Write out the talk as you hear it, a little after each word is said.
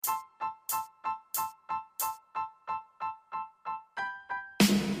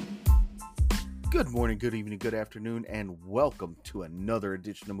Good morning, good evening, good afternoon, and welcome to another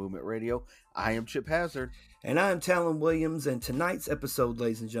edition of Movement Radio. I am Chip Hazard. And I'm Talon Williams, and tonight's episode,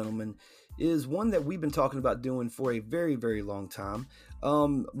 ladies and gentlemen, is one that we've been talking about doing for a very, very long time.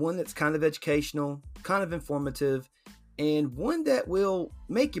 One that's kind of educational, kind of informative, and one that will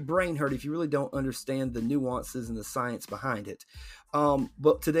make your brain hurt if you really don't understand the nuances and the science behind it.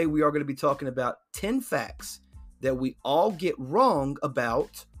 But today we are going to be talking about 10 facts that we all get wrong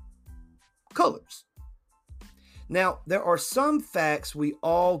about colors. Now, there are some facts we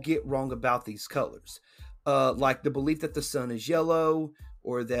all get wrong about these colors, like the belief that the sun is yellow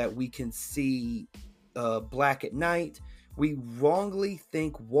or that we can see black at night. We wrongly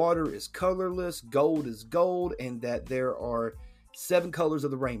think water is colorless, gold is gold, and that there are 7 colors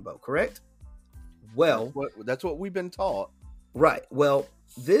of the rainbow, correct? Well, that's what we've been taught. Right. Well,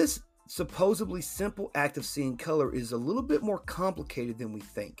 this supposedly simple act of seeing color is a little bit more complicated than we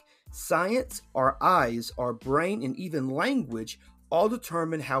think. Science, our eyes, our brain, and even language all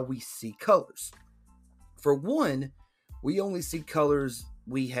determine how we see colors. For one, we only see colors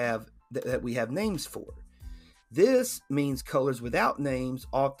that we have names for. This means colors without names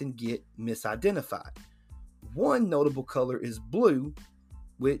often get misidentified. One notable color is blue,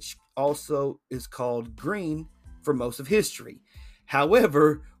 which also is called green for most of history.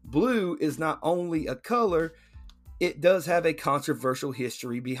 However, blue is not only a color, it does have a controversial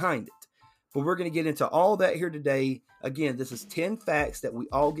history behind it. But we're going to get into all that here today. Again, this is 10 facts that we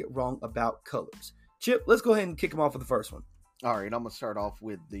all get wrong about colors. Chip, let's go ahead and kick them off with the first one. All right, I'm going to start off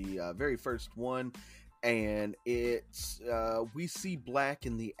with the very first one. And it's, we see black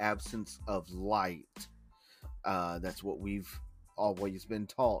in the absence of light. That's what we've always been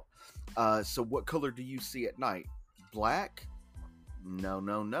taught. So what color do you see at night? Black?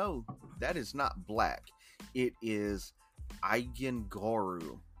 No. That is not black. It is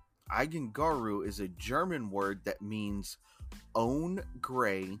Eigengaru. Eigengaru is a German word that means own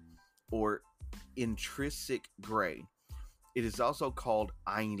gray or intrinsic gray. It is also called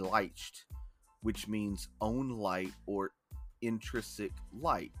Einlicht, which means own light or intrinsic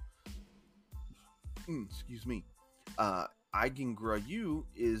light. Excuse me. Eigengrayu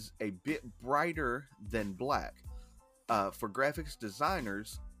is a bit brighter than black. For graphics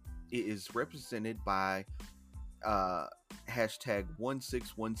designers, it is represented by hashtag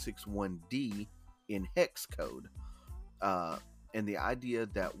 16161D in hex code. And the idea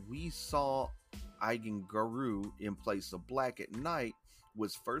that we saw Eigengaru in place of black at night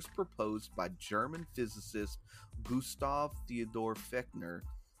was first proposed by German physicist Gustav Theodor Fechner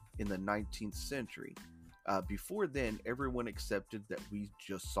in the 19th century. Before then, everyone accepted that we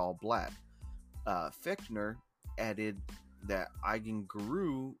just saw black. Fechner added that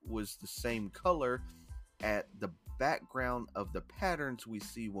Eigengaru was the same color at the background of the patterns we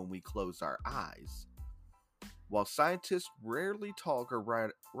see when we close our eyes. While scientists rarely talk or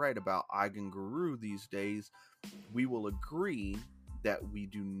write about Eigengaru these days, we will agree that we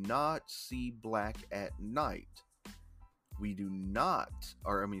do not see black at night. We do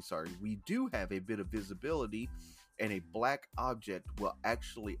have a bit of visibility, and a black object will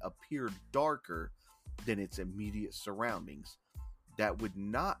actually appear darker than its immediate surroundings. That would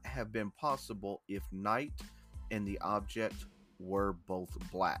not have been possible if night and the object were both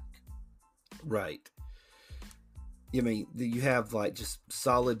black. Right. I mean, you have like just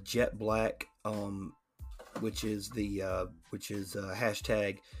solid jet black, which is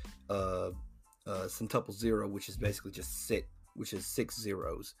hashtag centuple zero, which is basically just 6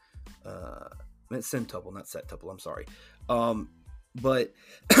 zeros. It's centuple, not septuple. I'm sorry. But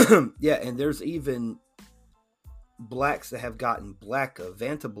yeah, and there's even blacks that have gotten blacker.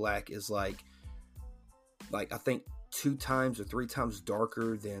 Vanta black is like I think 2 times or 3 times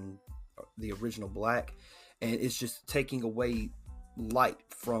darker than the original black, and it's just taking away light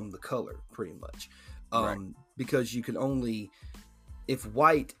from the color pretty much. Right. Because you can only, if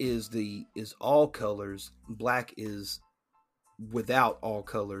white is all colors, black is without all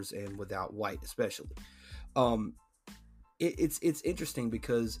colors and without white especially. It's interesting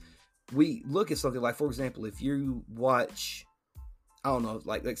because we look at something like, for example, if you watch, I don't know,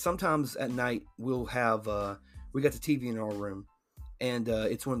 like sometimes at night we'll have we got the TV in our room, and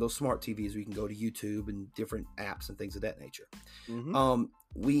it's one of those smart TVs where you can go to YouTube and different apps and things of that nature. Mm-hmm.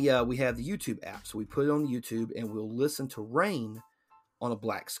 We have the YouTube app, so we put it on YouTube and we'll listen to rain on a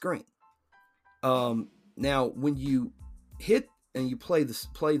black screen. Now when you hit and you play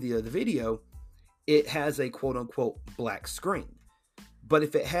the video, it has a quote unquote black screen. But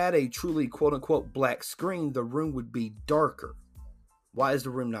if it had a truly quote unquote black screen, the room would be darker. Why is the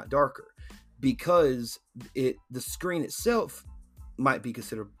room not darker? Because the screen itself might be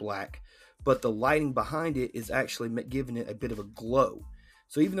considered black, but the lighting behind it is actually giving it a bit of a glow.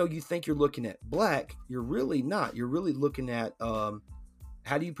 So even though you think you're looking at black, you're really not. You're really looking at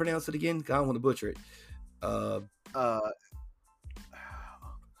how do you pronounce it again? I don't want to butcher it. Hold on,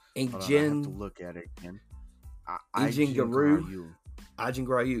 I have to look at it again. Ijengaru.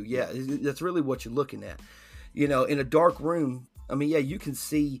 Yeah, that's really what you're looking at. You know, in a dark room, I mean, yeah, you can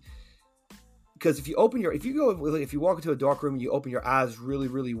see, because if you walk into a dark room and you open your eyes really,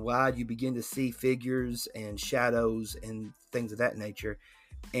 really wide, you begin to see figures and shadows and things of that nature.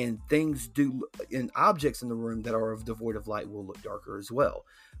 And objects in the room that are devoid of light will look darker as well.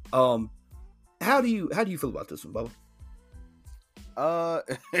 How do you feel about this one,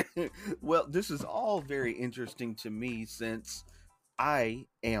 Bubba? Well, this is all very interesting to me since I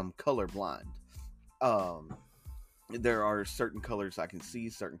am colorblind. There are certain colors I can see,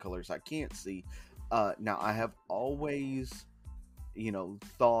 certain colors I can't see. Now I have always,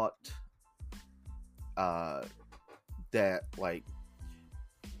 thought that like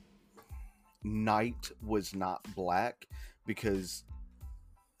night was not black because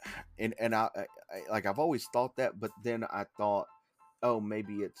and I like I've always thought that, but then I thought, oh,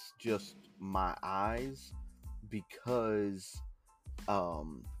 maybe it's just my eyes because of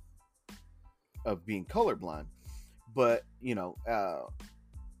being colorblind. But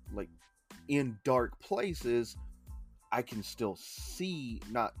like in dark places I can still see,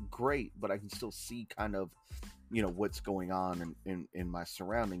 not great, but I can still see kind of what's going on in my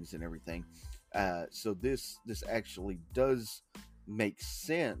surroundings and everything. So this actually does make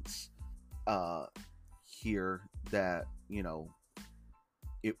sense here that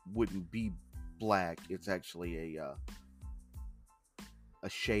it wouldn't be black. It's actually a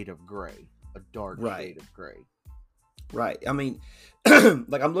shade of gray, a dark shade of gray. Right. I mean,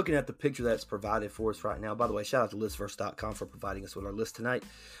 like I'm looking at the picture that's provided for us right now. By the way, shout out to listverse.com for providing us with our list tonight.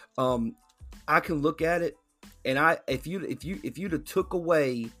 I can look at it, and if you'd have took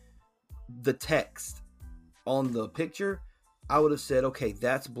away the text on the picture, I would have said, okay,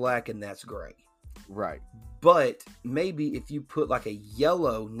 that's black and that's gray. Right. But maybe if you put like a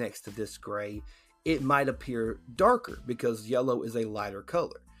yellow next to this gray, it might appear darker because yellow is a lighter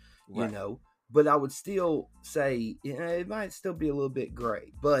color, right. But I would still say it might still be a little bit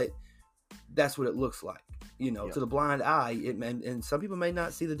gray, but that's what it looks like, to the blind eye. And some people may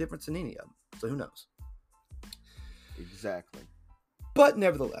not see the difference in any of them. So who knows? Exactly. But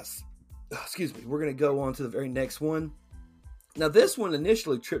nevertheless, we're going to go on to the very next one. Now, this one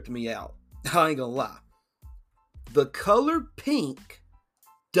initially tripped me out. I ain't going to lie. The color pink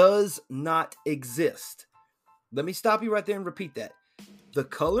does not exist. Let me stop you right there and repeat that. The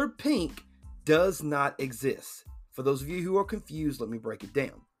color pink does not exist. For those of you who are confused, let me break it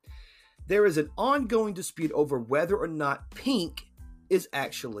down. There is an ongoing dispute over whether or not pink is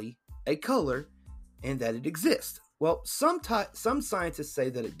actually a color and that it exists. Well, some scientists say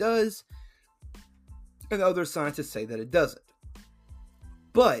that it does, and other scientists say that it doesn't.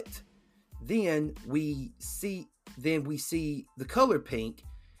 But then we see the color pink.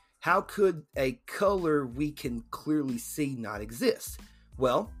 How could a color we can clearly see not exist?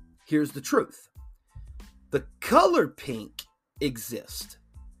 Well, here's the truth. The color pink exists,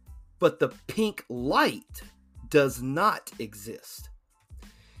 but the pink light does not exist.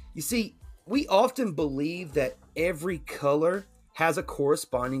 You see, we often believe that every color has a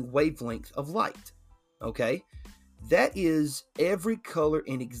corresponding wavelength of light. Okay? That is, every color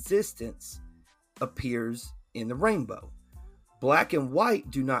in existence appears in the rainbow. Black and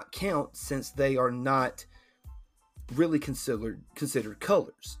white do not count since they are not really considered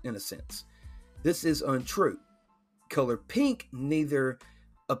colors in a sense. This is untrue. Color pink neither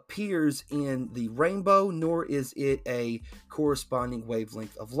appears in the rainbow nor is it a corresponding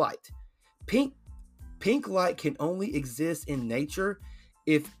wavelength of light. Pink light can only exist in nature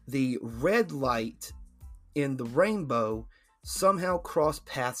if the red light in the rainbow somehow cross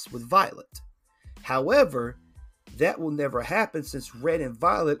paths with violet. However, that will never happen since red and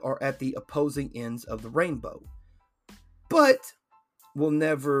violet are at the opposing ends of the rainbow. But both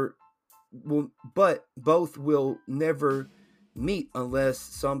will never meet unless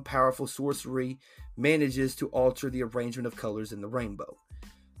some powerful sorcery manages to alter the arrangement of colors in the rainbow.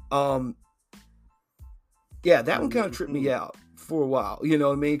 Yeah, that one kind of tripped me out for a while, you know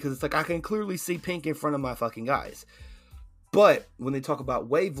what I mean? Because it's like I can clearly see pink in front of my fucking eyes. But when they talk about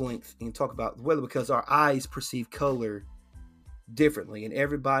wavelength and talk about weather, because our eyes perceive color differently, and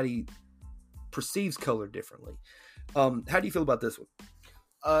everybody perceives color differently. How do you feel about this one?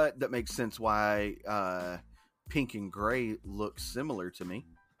 That makes sense why pink and gray look similar to me.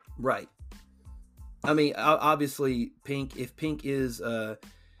 Right. I mean, obviously, if pink is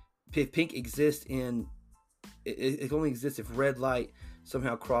pink exists in it only exists if red light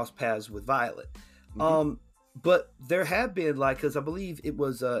somehow cross paths with violet. Mm-hmm. But there have been, like, because I believe it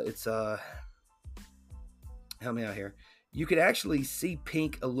was help me out here. You could actually see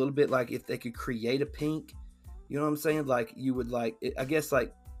pink a little bit, like if they could create a pink. You know what I'm saying? Like you would I guess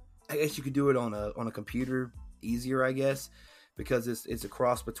you could do it on a computer easier, I guess, because it's a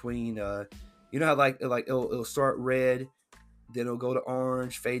cross between you know how like it'll start red, then it'll go to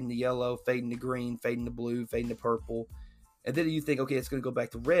orange, fade into yellow, fade into green, fade into blue, fade into purple. And then you think, okay, it's going to go back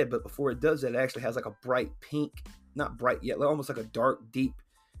to red. But before it does that, it actually has like a bright pink, not bright yet, almost like a dark, deep,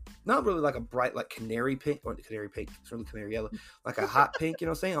 not really like a bright, like canary pink, or canary pink, it's really canary yellow, like a hot pink, you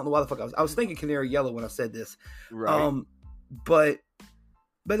know what I'm saying? I don't know why the fuck I was thinking canary yellow when I said this. Right. But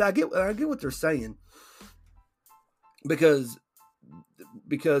I get what they're saying. Because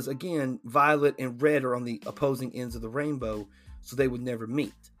again, violet and red are on the opposing ends of the rainbow, so they would never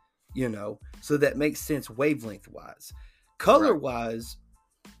meet, you know? So that makes sense wavelength wise. Color wise,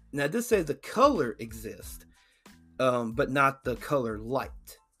 now this says the color exists, but not the color light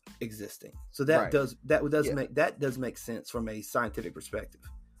existing. So that does make sense from a scientific perspective.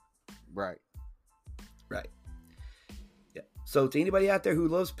 Right. Yeah. So to anybody out there who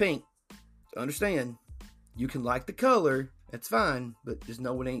loves pink, understand you can like the color, that's fine, but just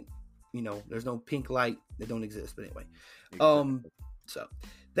know it ain't, you know, there's no pink light that don't exist. But anyway, exactly. So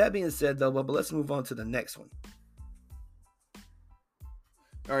that being said, though, but let's move on to the next one.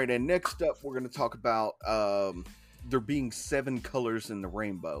 All right, and next up, we're going to talk about there being 7 colors in the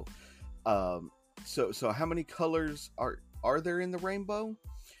rainbow. So how many colors are there in the rainbow?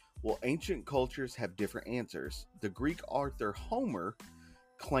 Well, ancient cultures have different answers. The Greek author Homer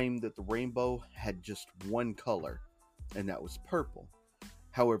claimed that the rainbow had just one color, and that was purple.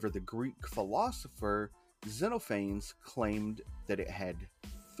 However, the Greek philosopher Xenophanes claimed that it had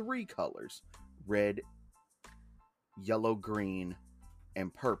 3 colors: red, yellow, green,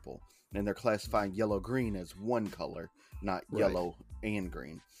 and purple. And they're classifying yellow-green as one color, not yellow and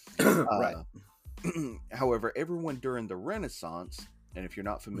green. Right. However, everyone during the Renaissance, and if you're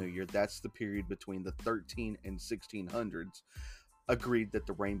not familiar, that's the period between the 13 and 1600s, agreed that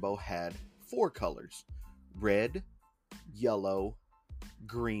the rainbow had 4 colors: red, yellow,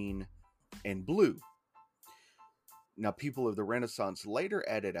 green, and blue. Now, people of the Renaissance later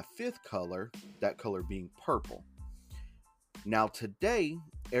added a 5th color, that color being purple. Now, today,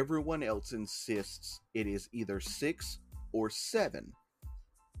 everyone else insists it is either 6 or 7.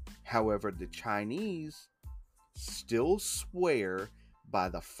 However, the Chinese still swear by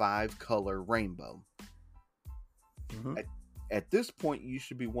the 5-color rainbow. Mm-hmm. At this point, you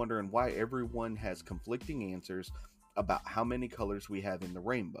should be wondering why everyone has conflicting answers about how many colors we have in the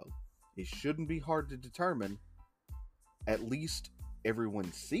rainbow. It shouldn't be hard to determine. At least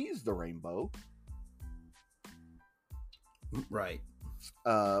everyone sees the rainbow. Right.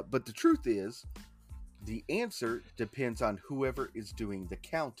 But the truth is, the answer depends on whoever is doing the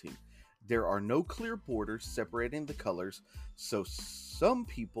counting. There are no clear borders separating the colors, so some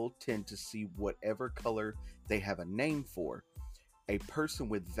people tend to see whatever color they have a name for. A person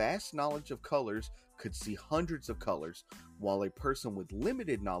with vast knowledge of colors could see hundreds of colors, while a person with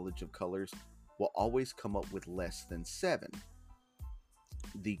limited knowledge of colors will always come up with less than 7.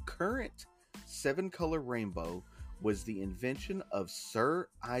 The current 7-color rainbow was the invention of Sir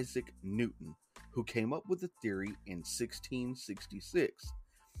Isaac Newton, who came up with the theory in 1666.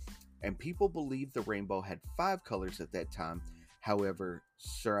 And people believed the rainbow had 5 colors at that time. However,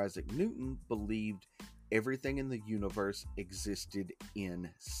 Sir Isaac Newton believed everything in the universe existed in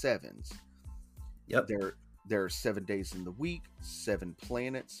 7s. Yep. There are 7 days in the week, 7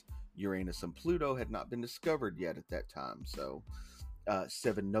 planets. Uranus and Pluto had not been discovered yet at that time. So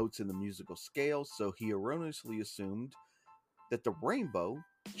 7 notes in the musical scale, so he erroneously assumed that the rainbow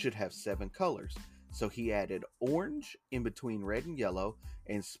should have 7 colors. So he added orange in between red and yellow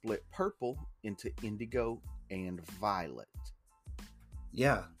and split purple into indigo and violet.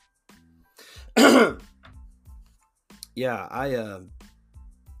 Yeah. Yeah,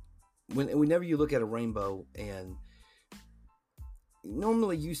 whenever you look at a rainbow, and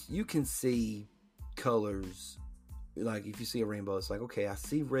normally you can see colors. Like if you see a rainbow, it's like, okay, I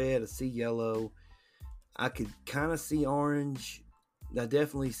see red, I see yellow, I could kind of see orange, I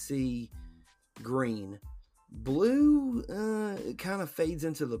definitely see green. Blue, it kind of fades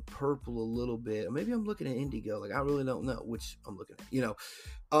into the purple a little bit. Maybe I'm looking at indigo. Like I really don't know which I'm looking at, you know.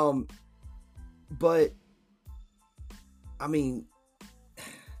 But I mean,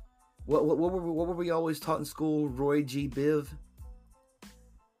 what were we always taught in school? Roy G. Biv.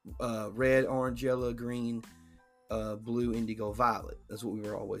 Red, orange, yellow, green. blue, indigo, violet. That's what we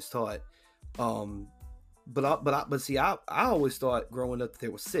were always taught. But see, I always thought growing up that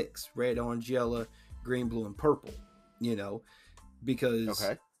there was 6: red, orange, yellow, green, blue, and purple. You know,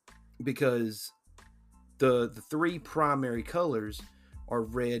 because the 3 primary colors are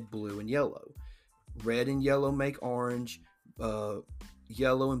red, blue, and yellow. Red and yellow make orange.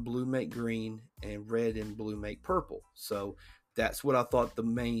 Yellow and blue make green, and red and blue make purple. So that's what I thought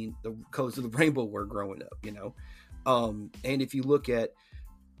the colors of the rainbow were growing up. You know, and if you look at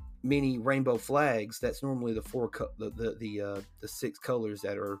many rainbow flags, that's normally the 6 colors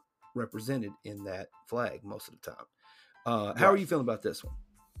that are represented in that flag most of the time. How are you feeling about this one?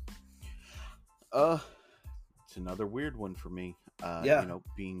 It's another weird one for me. Yeah. You know,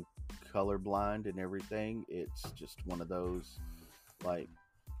 being colorblind and everything, it's just one of those, like,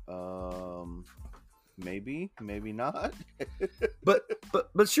 maybe not. but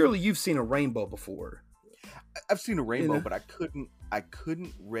surely you've seen a rainbow before. I've seen a rainbow, but I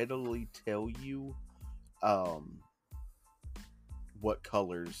couldn't readily tell you what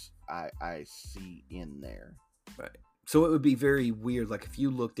colors I see in there. Right. So it would be very weird. Like if you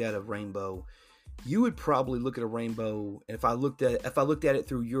looked at a rainbow, you would probably look at a rainbow, and if I looked at it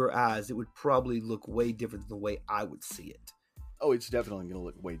through your eyes, it would probably look way different than the way I would see it. Oh, it's definitely going to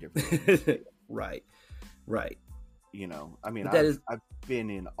look way different. Right. You know, I mean, I've been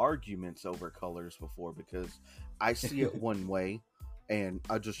in arguments over colors before because I see it one way, and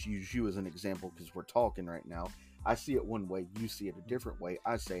I'll just use you as an example because we're talking right now. I see it one way, you see it a different way.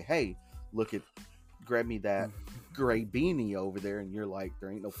 I say, hey, grab me that gray beanie over there, and you're like,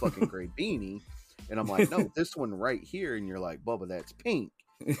 there ain't no fucking gray beanie. And I'm like, no, this one right here. And you're like, Bubba, that's pink.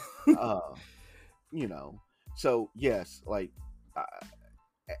 You know, so yes, like,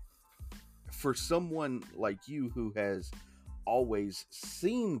 for someone like you who has always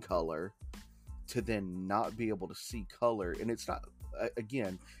seen color to then not be able to see color, and it's not,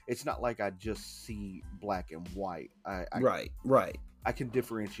 again, it's not like I just see black and white. Right. I can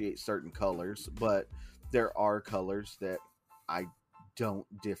differentiate certain colors, but there are colors that I don't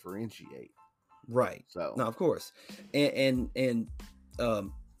differentiate. Right. So no, of course. And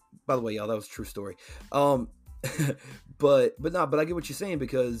by the way, y'all, that was a true story. But I get what you're saying,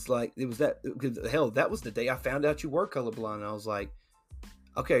 because like it was that was the day I found out you were colorblind. And I was like,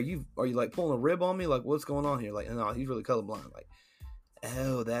 okay, are you like pulling a rib on me? Like, what's going on here? Like, no, he's really colorblind. Like,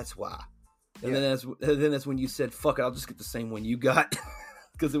 oh, that's why. And then that's when you said, fuck it, I'll just get the same one you got,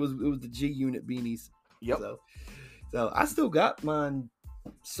 because it was the G Unit beanies. Yep. So I still got mine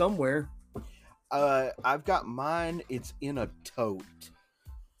somewhere. I've got mine. It's in a tote.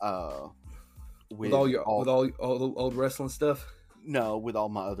 With all the old wrestling stuff? No, with all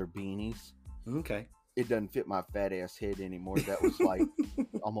my other beanies. Okay. It doesn't fit my fat ass head anymore. That was like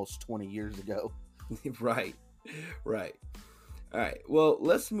almost 20 years ago. Right. All right. Well,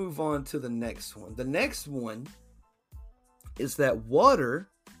 let's move on to the next one. The next one is that water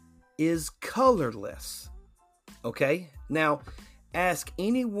is colorless. Okay? Now, ask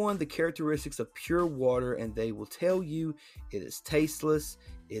anyone the characteristics of pure water, and they will tell you it is tasteless,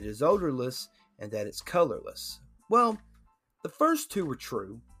 it is odorless, and that it's colorless. Well, the first two are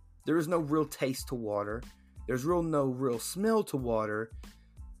true. There is no real taste to water. There's no real smell to water.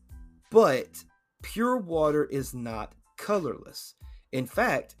 But pure water is not colorless. In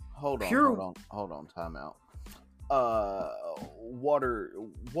fact, hold on, time out. Water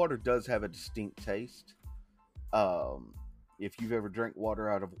does have a distinct taste. If you've ever drank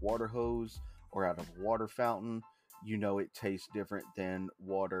water out of a water hose or out of a water fountain, you know it tastes different than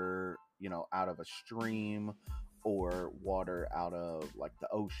water, you know, out of a stream or water out of like the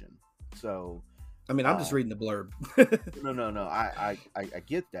ocean. So, I mean, I'm just reading the blurb. No. I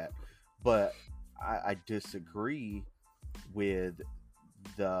get that, but I disagree with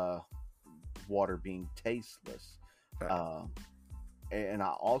the water being tasteless. Right. And I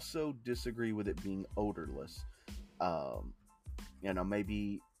also disagree with it being odorless. You know,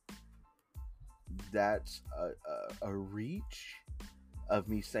 maybe that's a reach of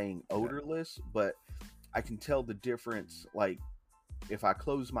me saying odorless, but I can tell the difference. Like, if I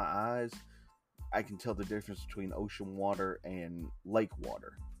close my eyes, I can tell the difference between ocean water and lake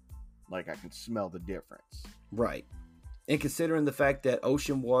water. Like, I can smell the difference. Right. And considering the fact that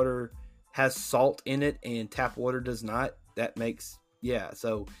ocean water has salt in it and tap water does not, that makes,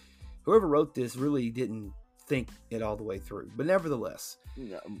 so whoever wrote this really didn't think it all the way through. But nevertheless.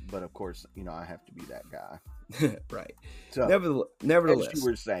 Yeah, but of course, you know, I have to be that guy. Right. So, nevertheless. As you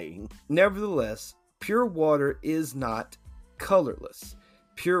were saying. Nevertheless, pure water is not colorless.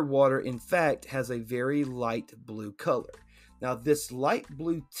 Pure water, in fact, has a very light blue color. Now, this light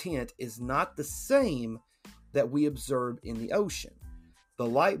blue tint is not the same that we observe in the ocean.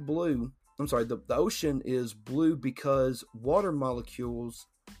 The ocean is blue because water molecules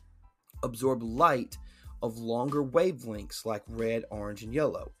absorb light of longer wavelengths like red, orange, and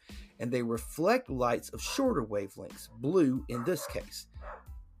yellow, and they reflect lights of shorter wavelengths, blue in this case.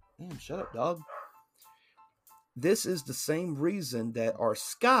 Damn, shut up, dog. This is the same reason that our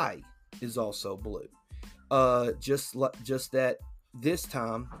sky is also blue. Just that this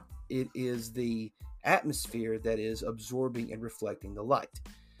time it is the atmosphere that is absorbing and reflecting the light.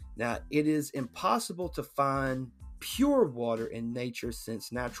 Now, it is impossible to find pure water in nature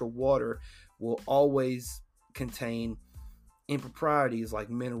since natural water will always contain improprieties like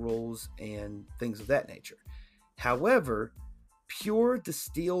minerals and things of that nature. However, pure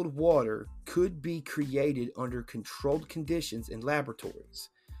distilled water could be created under controlled conditions in laboratories.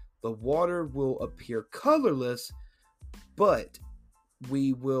 The water will appear colorless, but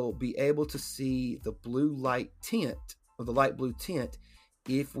we will be able to see the blue light tint or the light blue tint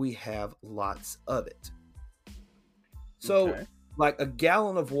if we have lots of it. So, like a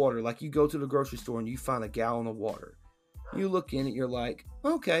gallon of water, like you go to the grocery store and you find a gallon of water. You look in it, you're like,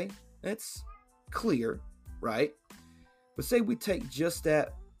 okay, it's clear, right? But say we take just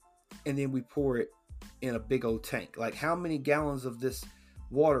that and then we pour it in a big old tank. Like, how many gallons of this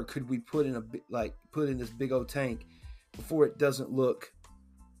water could we put in this big old tank before it doesn't look,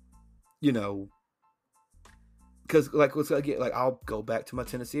 because I'll go back to my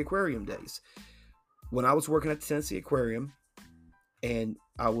Tennessee Aquarium days. When I was working at the Tennessee Aquarium and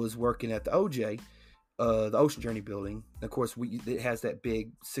I was working at the OJ, the Ocean Journey building, of course, it has that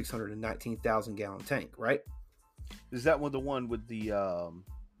big 619,000 gallon tank, right? Is that the one with the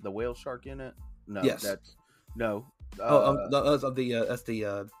whale shark in it? No, yes. That's no. That's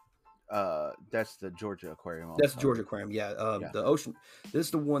the Georgia Aquarium. That's the Georgia Aquarium. Yeah. The ocean. This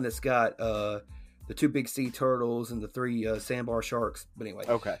is the one that's got the 2 big sea turtles and the 3 sandbar sharks. But anyway.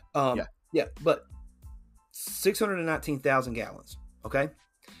 Okay. Yeah. But 619,000 gallons. Okay.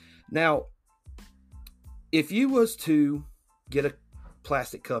 Now, if you was to get a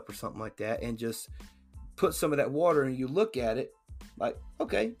plastic cup or something like that and just put some of that water and you look at it, like,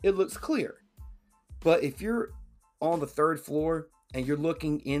 okay, it looks clear. But if you're on the 3rd floor and you're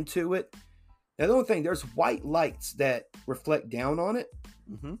looking into it, now the only thing, there's white lights that reflect down on it.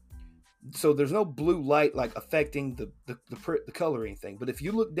 Mm-hmm. So there's no blue light like affecting the color or anything. But if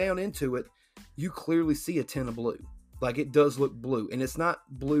you look down into it, you clearly see a tint of blue. Like, it does look blue, and it's not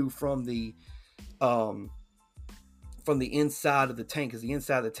blue from the inside of the tank, because the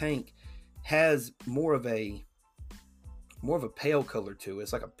inside of the tank has more of a pale color to it.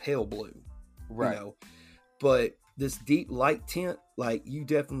 It's like a pale blue, right? But this deep light tint, like, you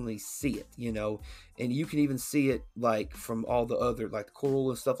definitely see it, and you can even see it like from all the other, like the coral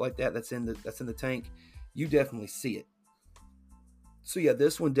and stuff like that that's in the tank. You definitely see it. So yeah,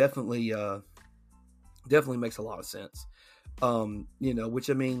 this one definitely makes a lot of sense. Which,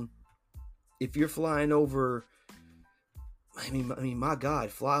 I mean, if you're flying over, I mean, my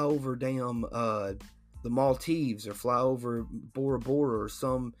God, fly over damn the Maldives or fly over Bora Bora or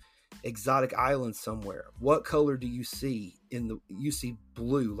some exotic island somewhere. What color do you see you see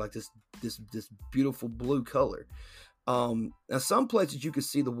blue, like this beautiful blue color. Now some places you can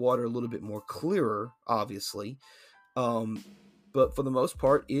see the water a little bit more clearer, obviously. But for the most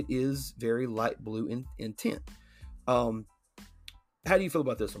part, it is very light blue in tint. How do you feel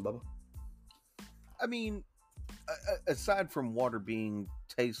about this one, Bubba? I mean, aside from water being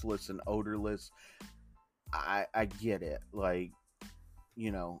tasteless and odorless, I get it. Like,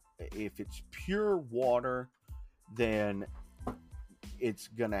 if it's pure water, then it's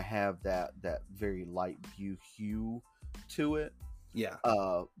gonna have that very light blue hue to it. Yeah.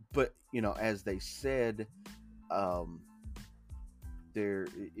 But as they said,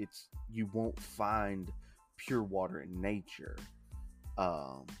 you won't find pure water in nature,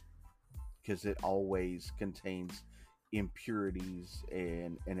 because it always contains impurities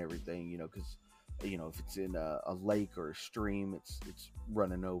and everything. Because if it's in a lake or a stream, it's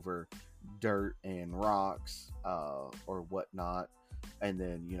running over dirt and rocks or whatnot. And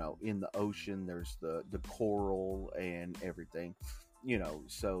then in the ocean there's the coral and everything,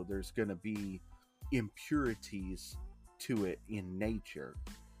 so there's gonna be impurities to it in nature.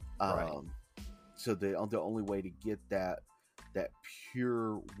 Right. So the only way to get that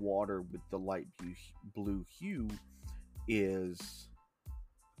pure water with the light blue hue is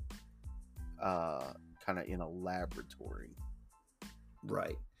kind of in a laboratory.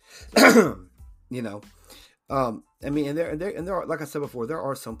 Right. I mean, and there are, like I said before, there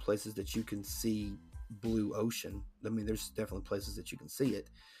are some places that you can see blue ocean. I mean, there's definitely places that you can see it.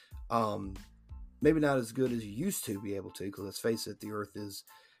 maybe not as good as you used to be able to, because let's face it, the Earth is,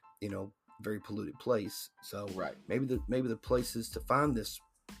 a very polluted place. So Right. maybe the places to find this,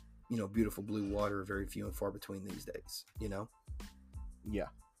 beautiful blue water are very few and far between these days. Yeah,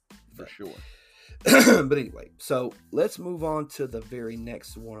 for sure. But anyway, so let's move on to the very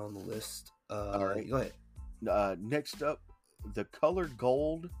next one on the list. All right. Go ahead. Next up, the color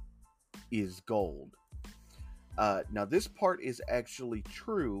gold is gold. Now, this part is actually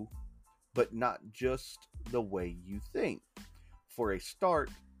true, but not just the way you think. For a start,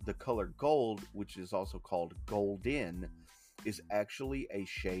 the color gold, which is also called golden, is actually a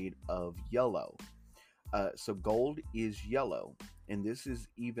shade of yellow. So gold is yellow, and this is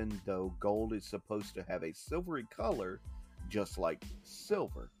even though gold is supposed to have a silvery color, just like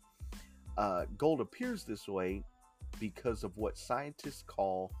silver. Gold appears this way because of what scientists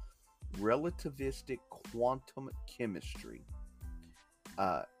call relativistic quantum chemistry.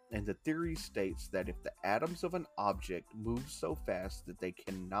 And the theory states that if the atoms of an object move so fast that they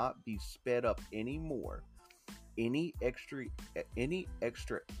cannot be sped up anymore, any extra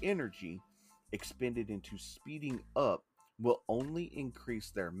energy expended into speeding up will only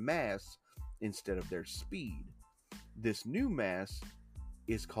increase their mass instead of their speed. This new mass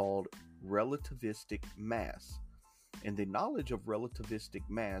is called relativistic mass, and the knowledge of relativistic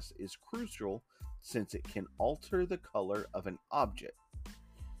mass is crucial since it can alter the color of an object.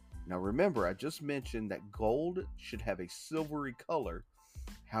 Now remember, I just mentioned that gold should have a silvery color.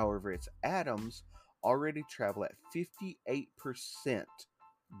 However, its atoms already travel at 58%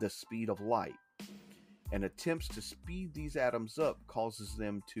 the speed of light, and attempts to speed these atoms up causes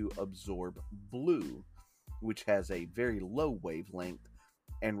them to absorb blue, which has a very low wavelength,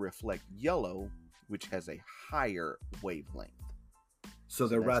 and reflect yellow, which has a higher wavelength. So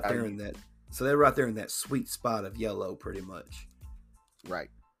they're right there in that. So they're right there in that sweet spot of yellow, pretty much. Right.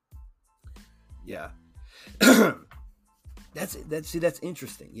 Yeah. That's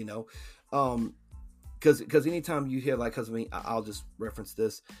interesting, because anytime you hear I'll just reference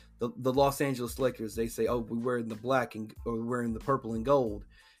this, the Los Angeles Lakers, they say, oh, we're wearing the black or we're wearing the purple and gold.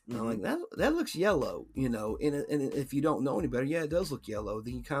 And I'm like, that looks yellow, and if you don't know any better, yeah, it does look yellow.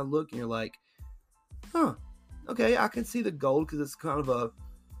 Then you kind of look and you're like, huh, okay, I can see the gold because it's kind of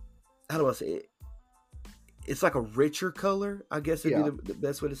how do I say it? It's like a richer color, I guess would be the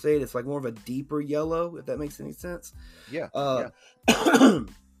best way to say it. It's like more of a deeper yellow, if that makes any sense. Yeah.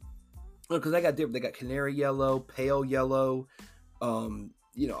 Because they got canary yellow, pale yellow,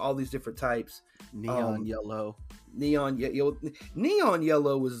 all these different types. Neon yellow. Neon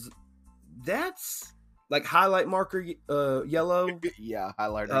yellow that's like highlight marker yellow. Yeah,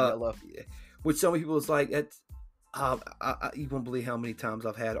 highlighter yellow. Which some people is like, that's you won't believe how many times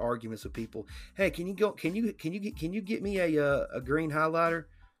I've had arguments with people. Hey, can you get me a green highlighter?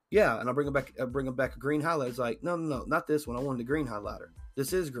 Yeah, and I bring them back a green highlighter. It's like, no, not this one. I wanted a green highlighter.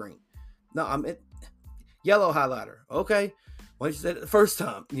 This is green. No, yellow highlighter. Okay, well, you said it the first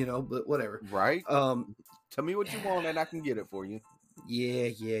time, but whatever. Right. Tell me what you want, and I can get it for you. Yeah.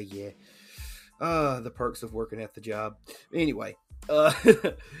 The perks of working at the job. Anyway,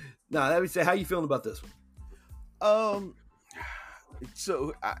 let me say, how you feeling about this one?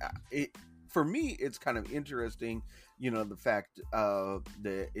 So for me, it's kind of interesting, the fact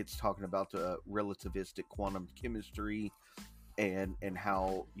that it's talking about the relativistic quantum chemistry and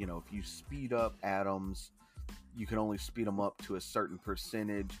how, if you speed up atoms, you can only speed them up to a certain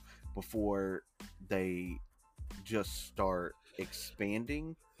percentage before they just start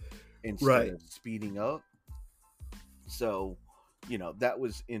expanding instead of speeding up. So, that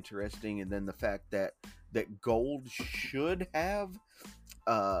was interesting. And then the fact that gold should have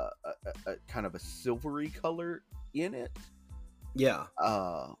a kind of a silvery color in it. Yeah.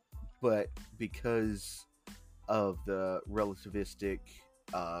 But because of the relativistic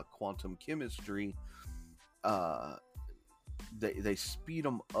quantum chemistry, they speed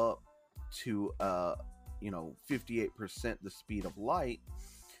them up to 58% the speed of light,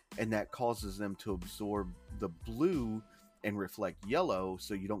 and that causes them to absorb the blue and reflect yellow,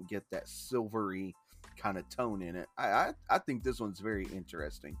 so you don't get that silvery kind of tone in it. I think this one's very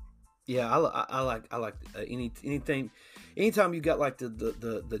interesting. Yeah, I like anything. Anytime you got like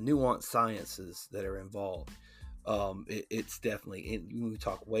the nuanced sciences that are involved, it's definitely when we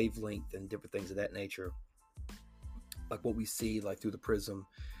talk wavelength and different things of that nature, like what we see like through the prism.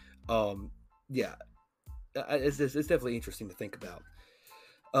 It's definitely interesting to think about.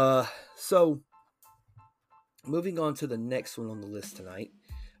 So moving on to the next one on the list tonight.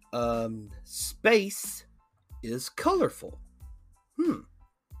 Space is colorful.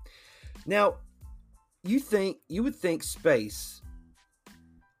 Now, you would think space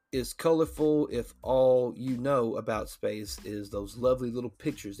is colorful if all you know about space is those lovely little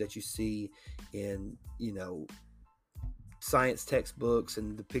pictures that you see in, science textbooks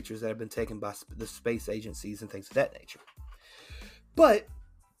and the pictures that have been taken by the space agencies and things of that nature. But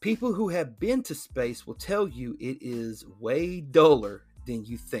people who have been to space will tell you it is way duller than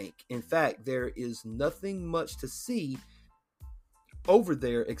you think. In fact, there is nothing much to see over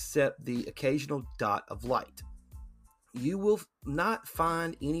there except the occasional dot of light. You will not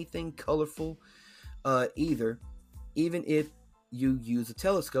find anything colorful either, even if you use a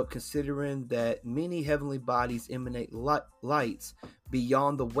telescope, considering that many heavenly bodies emanate lights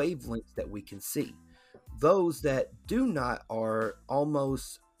beyond the wavelengths that we can see. Those that do not are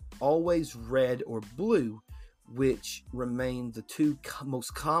almost always red or blue, which remain the two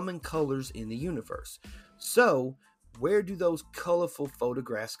most common colors in the universe. So, where do those colorful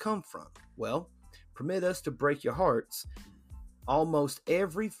photographs come from? Well, permit us to break your hearts. Almost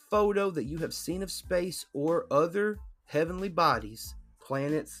every photo that you have seen of space or other heavenly bodies,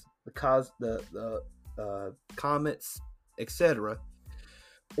 planets, the comets, etc.,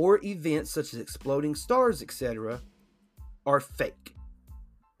 or events such as exploding stars, etc., are fake.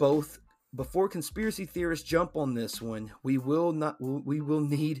 Both before conspiracy theorists jump on this one, we will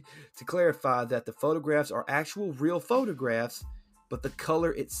need to clarify that the photographs are actual real photographs, but the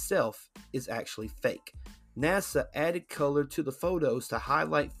color itself is actually fake. NASA added color to the photos to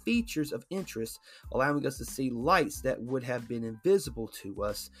highlight features of interest, allowing us to see lights that would have been invisible to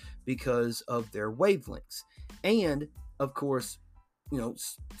us because of their wavelengths. And, of course,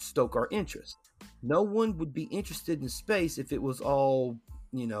 stoke our interest. No one would be interested in space if it was all,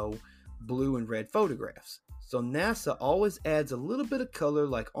 blue and red photographs. So NASA always adds a little bit of color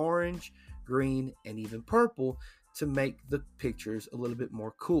like orange, green, and even purple to make the pictures a little bit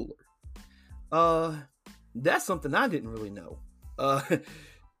more cooler. That's something I didn't really know.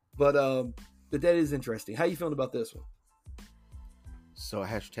 But that is interesting. How you feeling about this one? So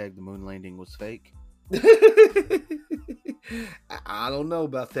hashtag the moon landing was fake? I don't know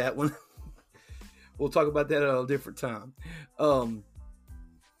about that one. We'll talk about that at a different time. But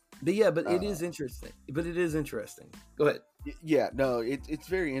it is interesting. Go ahead. Yeah, no, it's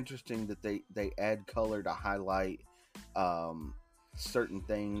very interesting that they add color to highlight certain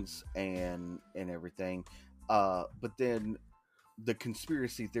things and everything. But then the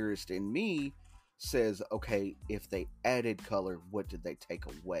conspiracy theorist in me says, okay, if they added color, what did they take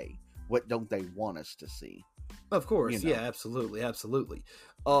away? What don't they want us to see? Of course, yeah, absolutely.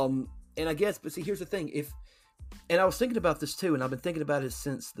 And I guess, but see, here's the thing: and I was thinking about this too, and I've been thinking about it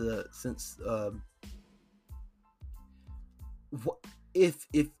since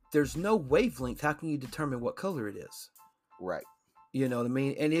if there's no wavelength, how can you determine what color it is? Right. You know what I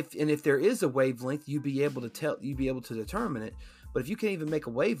mean? And if there is a wavelength, you'd be able to determine it. But if you can't even make a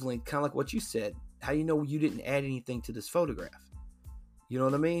wavelength, kind of like what you said, how do you know you didn't add anything to this photograph? You know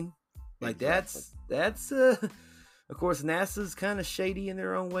what I mean? Like exactly. That's of course NASA's kind of shady in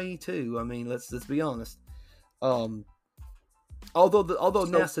their own way too. I mean, let's be honest. Although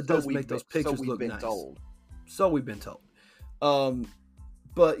NASA does make those pictures look nice. So we've been told.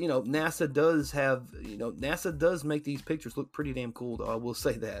 But NASA does make these pictures look pretty damn cool, though. I will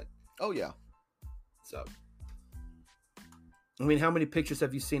say that. Oh yeah. So, I mean, how many pictures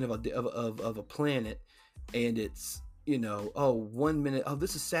have you seen of a planet, and it's 1 minute, oh,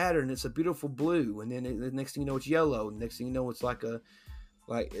 this is Saturn, it's a beautiful blue, and then the next thing you know, it's yellow, and next thing you know, it's like a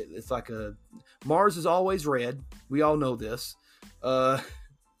Mars is always red. We all know this. I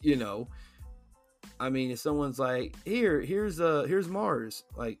mean, if someone's like, here's Mars,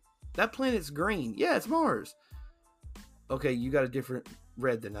 like, that planet's green. Yeah, it's Mars. Okay, you got a different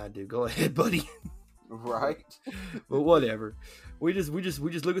red than I do. Go ahead, buddy. Right. But whatever. We just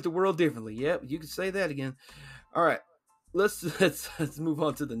look at the world differently. Yep, you can say that again. All right. Let's move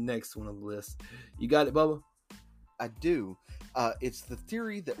on to the next one on the list. You got it, Bubba? I do. It's the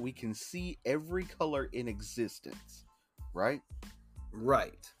theory that we can see every color in existence, right?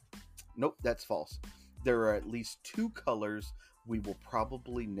 Right. Nope, that's false. There are at least two colors we will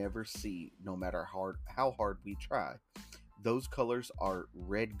probably never see, no matter how hard we try. Those colors are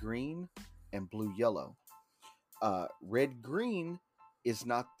red-green and blue-yellow. Red-green is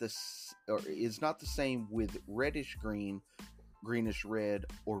not the same with reddish-green, greenish-red,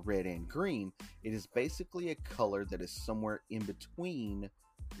 or red and green. It is basically a color that is somewhere in between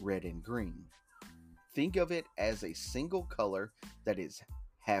red and green. Think of it as a single color that is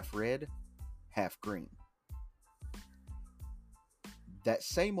half red, half green. That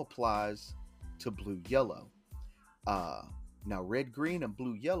same applies to blue-yellow. Now, red, green, and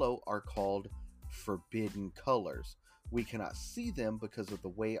blue-yellow are called forbidden colors. We cannot see them because of the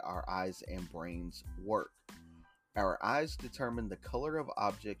way our eyes and brains work. Our eyes determine the color of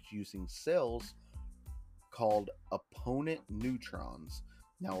objects using cells called opponent neutrons.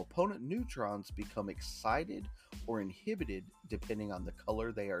 Now, opponent neutrons become excited or inhibited depending on the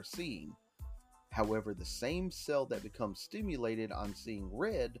color they are seeing. However, the same cell that becomes stimulated on seeing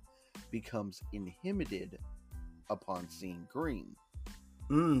red becomes inhibited upon seeing green.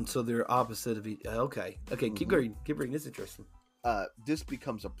 So they're opposite of each. Okay. Keep reading. This is interesting. This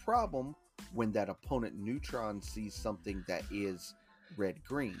becomes a problem when that opponent neutron sees something that is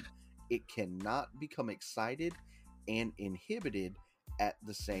red-green. It cannot become excited and inhibited at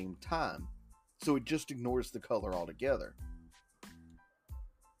the same time. So it just ignores the color altogether.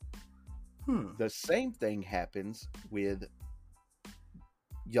 The same thing happens with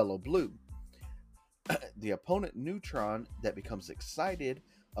yellow-blue. The opponent neutron that becomes excited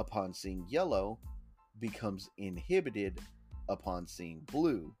upon seeing yellow becomes inhibited upon seeing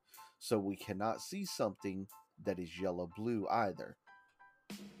blue. So we cannot see something that is yellow-blue either.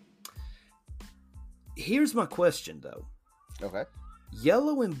 Here's my question, though. Okay.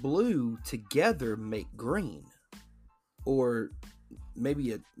 Yellow and blue together make green, or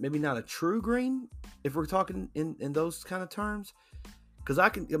maybe not a true green, if we're talking in those kind of terms. Because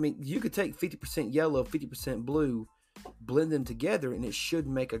you could take 50% yellow, 50% blue, blend them together, and it should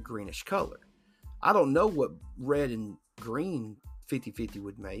make a greenish color. I don't know what red and green 50-50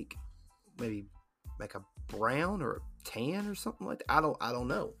 would make. Maybe make a brown or a tan or something like that. I don't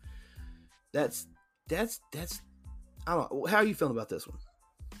know. That's I don't know. How are you feeling about this one?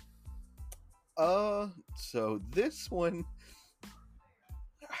 So this one,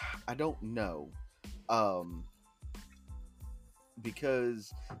 I don't know.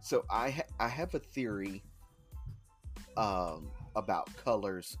 Because I have a theory about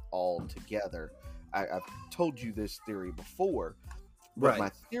colors altogether. I've told you this theory before, but Right. my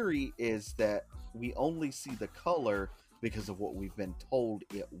theory is that we only see the color because of what we've been told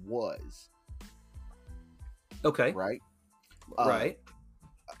it was. Okay. Right? Right.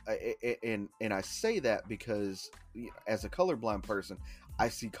 And I say that because, as a colorblind person, I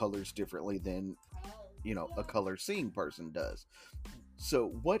see colors differently than a color seeing person does. So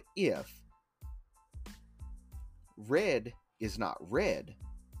what if red is not red?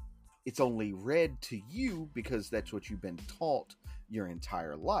 It's only red to you because that's what you've been taught your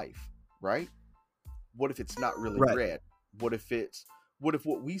entire life, right? What if it's not really Right. red? What if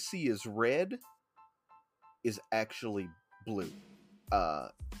what we see as red is actually blue?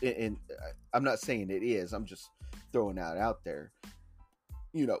 And I'm not saying it is. I'm just throwing that out there.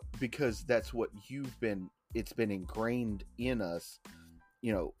 Because that's what it's been ingrained in us,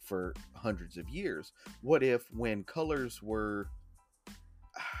 for hundreds of years. What if when colors were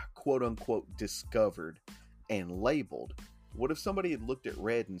quote unquote discovered and labeled, what if somebody had looked at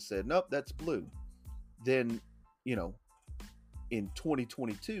red and said, nope, that's blue? Then, in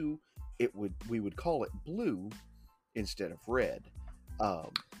 2022, we would call it blue instead of red.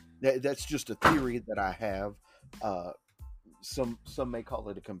 That's just a theory that I have. Some may call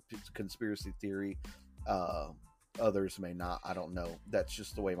it a conspiracy theory. Others may not. I don't know. That's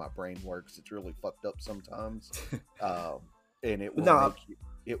just the way my brain works. It's really fucked up sometimes. And it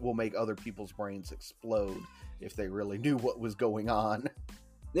will make other people's brains explode if they really knew what was going on.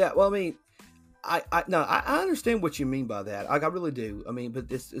 Yeah. Well, I mean, I understand what you mean by that. I really do. I mean, but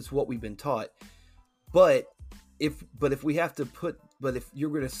this is what we've been taught. But if you're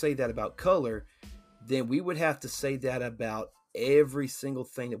going to say that about color, then we would have to say that about every single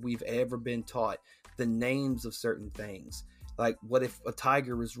thing that we've ever been taught. The names of certain things. Like, what if a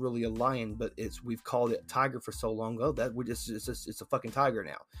tiger is really a lion, but we've called it tiger for so long? Oh, that it's a fucking tiger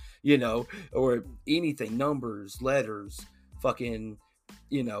now, or anything, numbers, letters, fucking,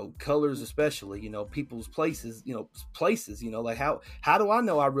 colors, especially, people's places, like how do I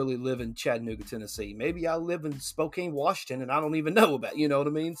know I really live in Chattanooga, Tennessee? Maybe I live in Spokane, Washington, and I don't even know about, you know what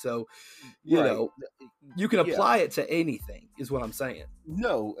I mean? So, you can apply it to anything is what I'm saying.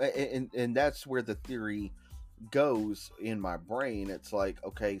 No. And that's where the theory goes in my brain. It's like,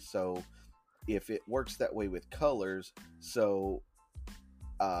 okay, so if it works that way with colors, so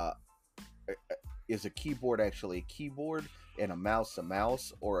is a keyboard actually a keyboard and a mouse,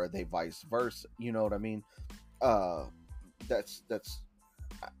 or are they vice versa? You know what I mean? That's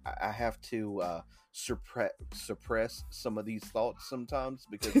I have to suppress some of these thoughts sometimes,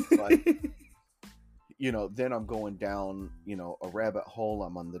 because it's like then I'm going down a rabbit hole.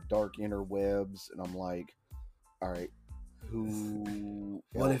 I'm on the dark interwebs, and I'm like, all right, who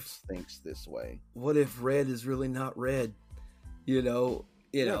else thinks this way? What if red is really not red?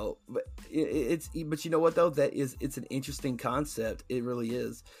 You know, but but you know what though, it's an interesting concept. It really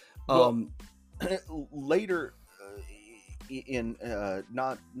is. Well, later in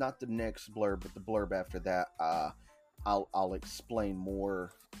not the next blurb, but the blurb after that, I'll explain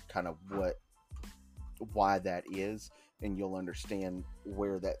more kind of why that is, and you'll understand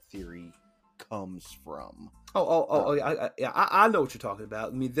where that theory comes from. I know what you're talking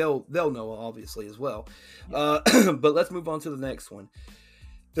about. I mean, they'll know obviously as well. Yeah. But let's move on to the next one.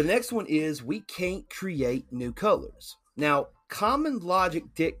 The next one is we can't create new colors. Now, common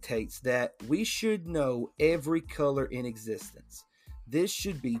logic dictates that we should know every color in existence. This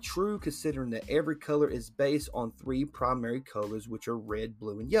should be true considering that every color is based on three primary colors, which are red,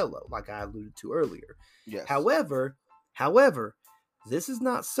 blue, and yellow, like I alluded to earlier. Yes. However, this is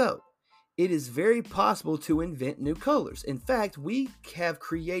not so. It is very possible to invent new colors. In fact, we have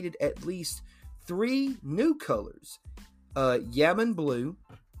created at least three new colors. Yaman blue,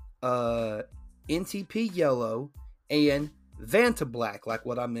 NTP yellow, and Vanta black, like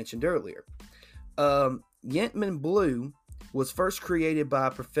what I mentioned earlier. Yentman blue was first created by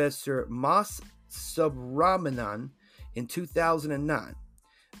Professor Mas Subramanian in 2009.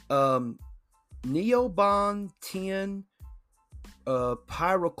 Neoban 10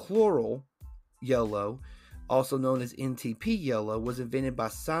 pyrachloral yellow, also known as NTP yellow, was invented by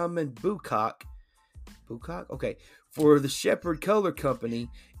Simon Bucock. Okay, for the Shepherd Color Company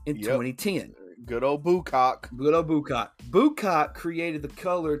in 2010. Good old Bucock. Bucock created the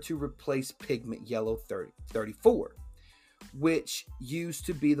color to replace pigment yellow 34, which used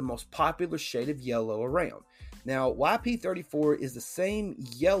to be the most popular shade of yellow around. Now, YP34 is the same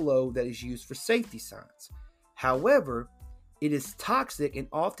yellow that is used for safety signs. However, it is toxic and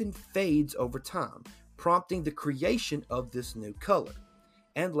often fades over time, prompting the creation of this new color.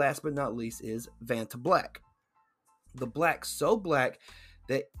 And last but not least is Vanta black. The black so black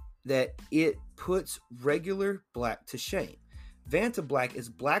that it puts regular black to shame. Vanta black is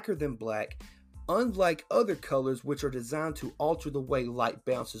blacker than black, unlike other colors which are designed to alter the way light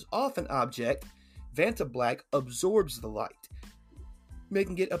bounces off an object. Vanta black absorbs the light,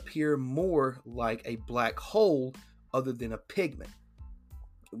 making it appear more like a black hole other than a pigment.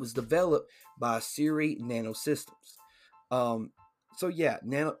 It was developed by Siri Nanosystems. So yeah,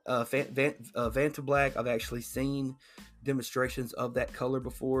 Vanta black, I've actually seen demonstrations of that color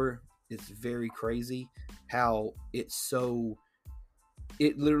before. It's very crazy how it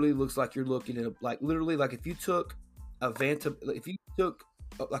literally looks like you're looking at like if you took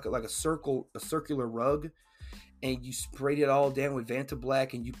like a circular rug and you sprayed it all down with Vanta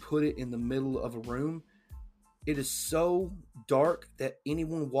black and you put it in the middle of a room, it is so dark that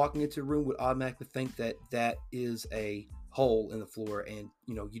anyone walking into the room would automatically think that is a hole in the floor, and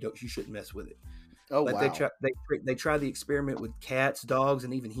you shouldn't mess with it. Oh, but wow. They try the experiment with cats, dogs,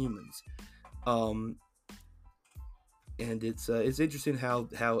 and even humans. And it's interesting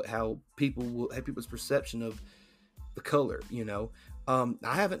how people's perception of the color. I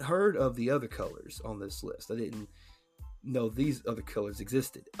haven't heard of the other colors on this list. I didn't know these other colors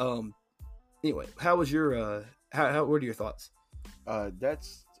existed. Anyway, how was your what are your thoughts?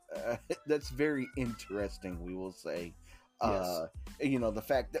 That's very interesting, we will say. Yes. The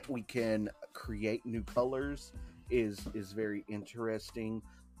fact that we can create new colors is very interesting.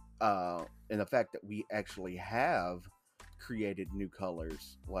 And the fact that we actually have created new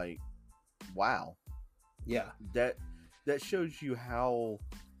colors, like, wow. Yeah. That shows you how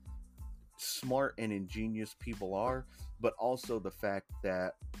smart and ingenious people are, but also the fact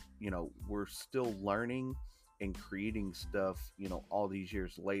that, we're still learning and creating stuff, all these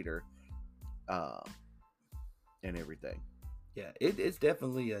years later, and everything. Yeah, it's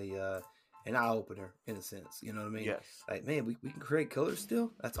definitely an eye opener in a sense. You know what I mean? Yes. Like, man, we can create colors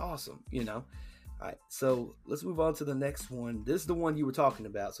still. That's awesome. All right, so let's move on to the next one. This is the one you were talking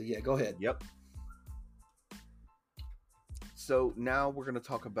about. So yeah, go ahead. Yep. So now we're going to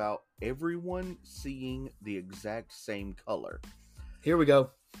talk about everyone seeing the exact same color. Here we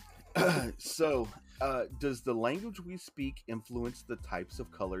go. So, does the language we speak influence the types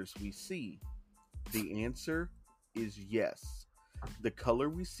of colors we see? The answer is yes. The color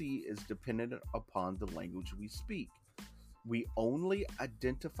we see is dependent upon the language we speak. We only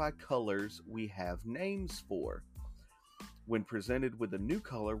identify colors we have names for. When presented with a new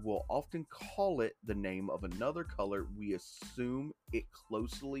color, we'll often call it the name of another color we assume it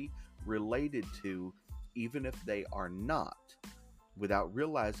closely related to, even if they are not. Without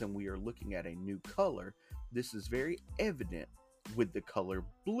realizing we are looking at a new color, this is very evident with the color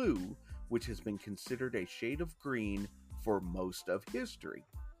blue, which has been considered a shade of green for most of history.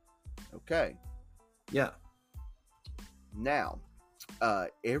 Okay. Yeah. Now,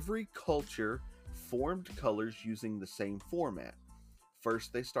 Every culture formed colors using the same format.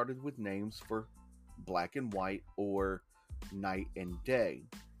 First, they started with names for black and white or night and day.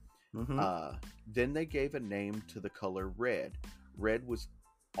 Mm-hmm. Uh, then they gave a name to the color red. Red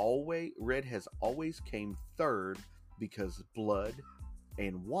has always came third because blood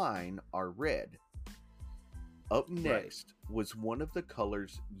and wine are red. Up next was one of the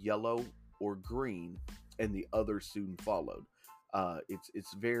colors yellow or green, and the other soon followed.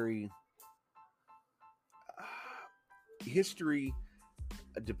 It's very history.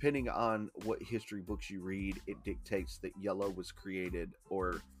 Depending on what history books you read, it dictates that yellow was created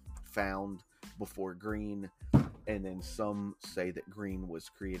or found before green, and then some say that green was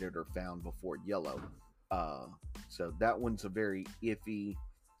created or found before yellow. So that one's a very iffy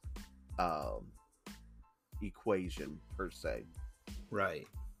equation per se. Right.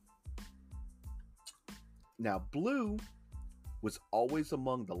 Now, blue was always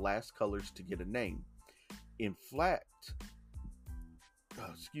among the last colors to get a name. In fact,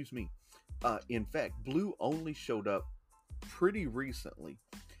 blue only showed up pretty recently.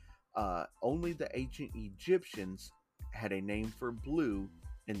 Only the ancient Egyptians had a name for blue,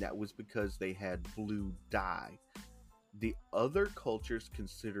 and that was because they had blue dye. The other cultures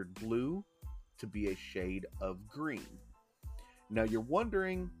considered blue to be a shade of green. Now you're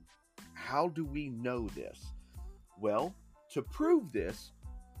wondering, how do we know this? Well, to prove this,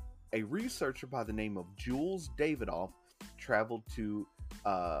 a researcher by the name of Jules Davidoff traveled to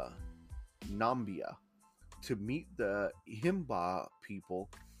Nambia to meet the Himba people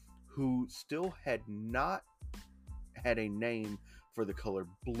who still had not had a name for the color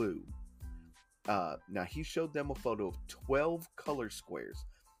blue. Now he showed them a photo of 12 color squares,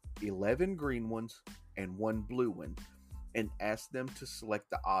 11 green ones and 1 blue one, and asked them to select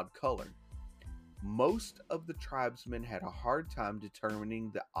the odd color. Most of the tribesmen had a hard time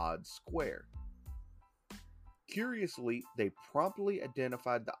determining the odd square. Curiously, they promptly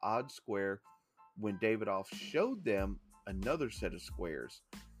identified the odd square when Davidoff showed them another set of squares.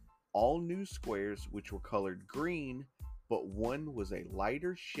 All new squares which were colored green, but one was a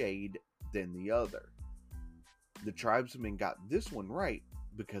lighter shade than the other. The tribesmen got this one right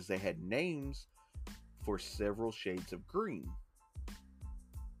because they had names for several shades of green.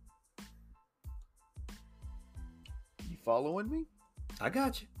 You following me? I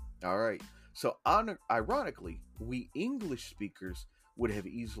got you. All right. So, ironically, we English speakers would have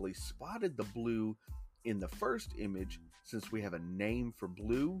easily spotted the blue in the first image since we have a name for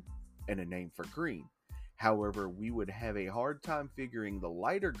blue and a name for green. However, we would have a hard time figuring the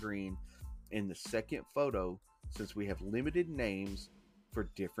lighter green in the second photo since we have limited names for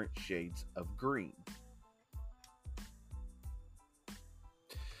different shades of green.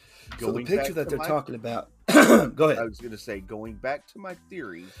 So the picture that they're talking about, go ahead. I was going to say, going back to my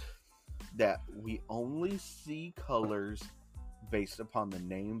theory that we only see colors based upon the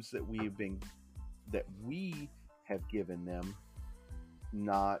names that we have given them,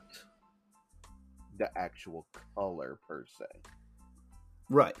 not the actual color per se.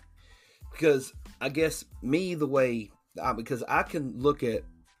 Right. Because I guess because I can look at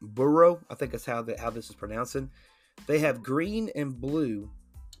Burrow, I think that's how this is pronouncing. They have green and blue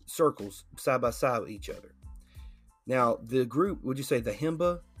circles side by side with each other. Now, the group, would you say the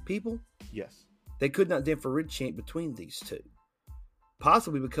Himba people? Yes. They could not differentiate between these two.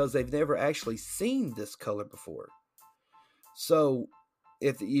 Possibly because they've never actually seen this color before. So,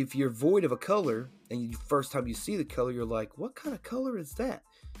 if you're void of a color, and first time you see the color, you're like, what kind of color is that?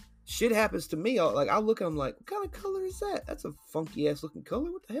 Shit happens to me. I look at them like, what kind of color is that? That's a funky ass looking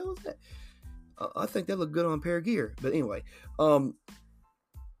color. What the hell is that? I think that looked good on a pair of gear. But anyway, but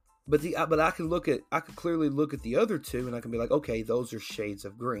I can clearly look at the other two, and I can be like, okay, those are shades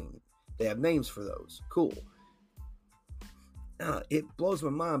of green. They have names for those. Cool. It blows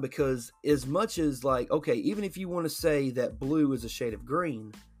my mind because as much as okay, even if you want to say that blue is a shade of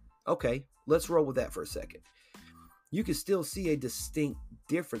green, okay, let's roll with that for a second. You can still see a distinct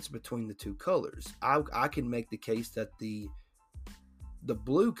difference between the two colors. I can make the case that the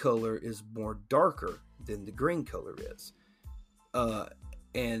blue color is more darker than the green color is.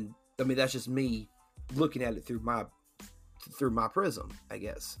 And I mean, that's just me looking at it through my prism, I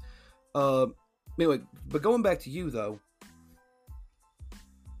guess. Anyway, but going back to you though,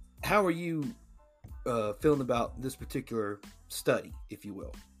 how are you feeling about this particular study, if you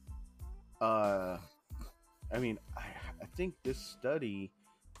will? I mean, I think this study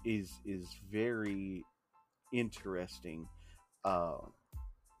is very interesting,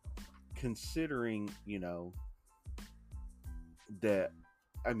 considering, that,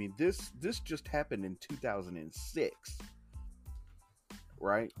 I mean, this just happened in 2006.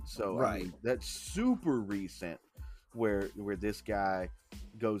 right? So I Right. mean, that's super recent, where this guy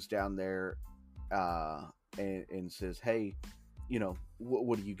goes down there, and says, "Hey,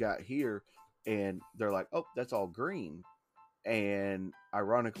 what do you got here?" And they're like, "Oh, that's all green." And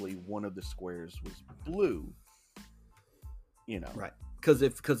ironically, one of the squares was blue. Right. Because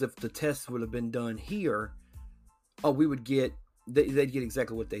if the test would have been done here, we would get they'd get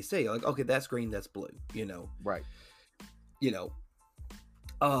exactly what they say. Like, okay, that's green, that's blue. Right. It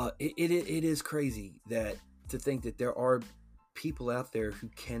is crazy that to think that there are people out there who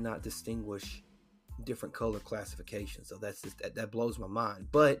cannot distinguish different color classifications. So that's just that blows my mind.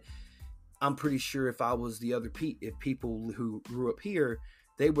 But I'm pretty sure if I was the other if people who grew up here,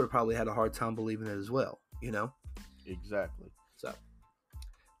 they would have probably had a hard time believing it as well. Exactly. So,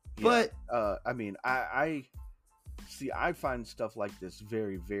 Yeah. but I mean, I see. I find stuff like this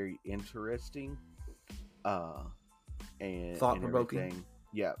very, very interesting, and thought-provoking. everything.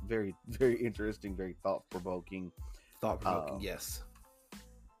 Yeah, very, very interesting, very thought-provoking. Yes.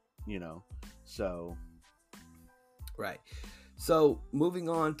 So Right. So moving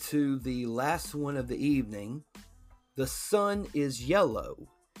on to the last one of the evening, the sun is yellow.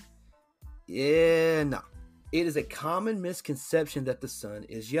 Yeah, no. It is a common misconception that the sun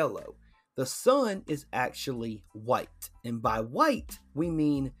is yellow. The sun is actually white. And by white, we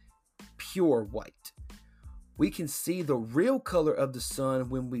mean pure white. We can see the real color of the sun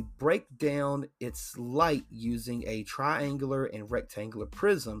when we break down its light using a triangular and rectangular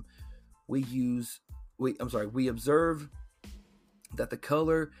prism. We observe that the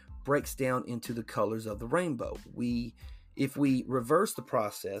color breaks down into the colors of the rainbow. If we reverse the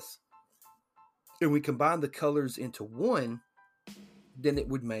process and we combine the colors into one, then it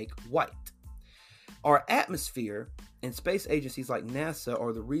would make white. Our atmosphere and space agencies like NASA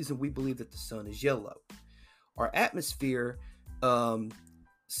are the reason we believe that the sun is yellow. Our atmosphere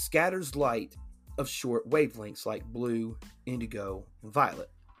scatters light of short wavelengths like blue, indigo, and violet,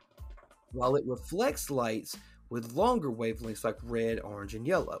 while it reflects lights with longer wavelengths like red, orange, and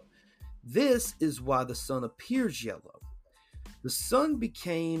yellow. This is why the sun appears yellow. The sun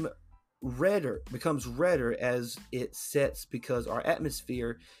becomes redder as it sets because our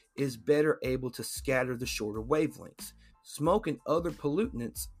atmosphere is better able to scatter the shorter wavelengths. Smoke and other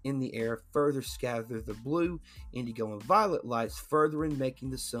pollutants in the air further scatter the blue, indigo, and violet lights, further in making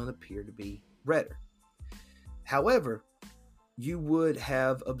the sun appear to be redder. However, you would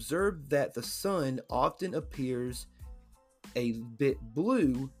have observed that the sun often appears a bit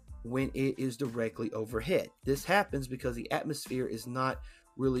blue when it is directly overhead. This happens because the atmosphere is not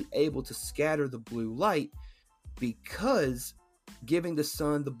really able to scatter the blue light, because giving the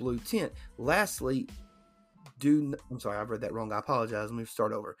sun the blue tint. Lastly, I'm sorry, I read that wrong. I apologize. Let me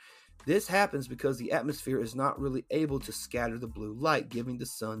start over. This happens because the atmosphere is not really able to scatter the blue light, giving the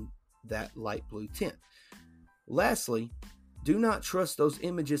sun that light blue tint. Lastly, do not trust those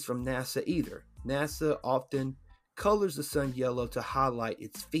images from NASA either. NASA often colors the sun yellow to highlight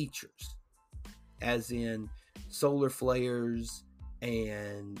its features, as in solar flares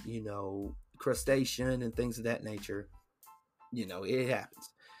and, crustacean and things of that nature. It happens.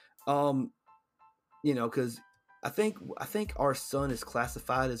 Because I think our sun is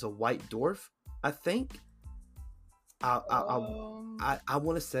classified as a white dwarf. I think. I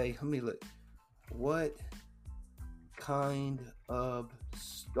want to say. Let me look. What kind of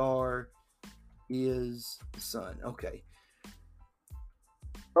star is the sun? Okay.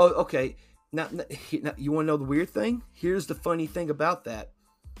 Oh, okay. Now, you want to know the weird thing? Here's the funny thing about that.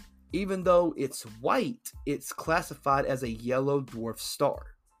 Even though it's white, it's classified as a yellow dwarf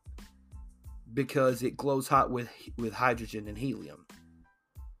star because it glows hot with hydrogen and helium.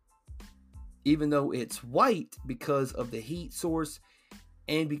 Even though it's white because of the heat source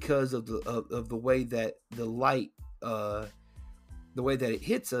and because of the way that the light, the way that it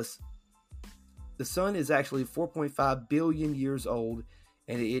hits us, the sun is actually 4.5 billion years old,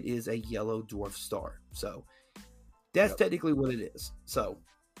 and it is a yellow dwarf star. So that's technically what it is. So,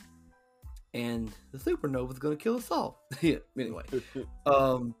 and the supernova is going to kill us all. Yeah. Anyway,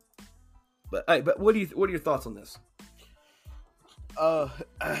 but what are your thoughts on this?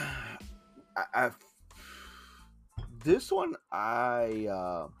 This one,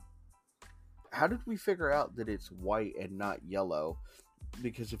 how did we figure out that it's white and not yellow?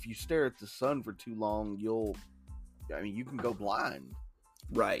 Because if you stare at the sun for too long, you can go blind.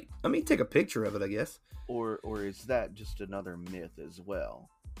 Right. I mean, take a picture of it, I guess. Or is that just another myth as well?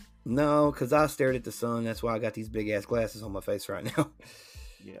 No, because I stared at the sun. That's why I got these big ass glasses on my face right now.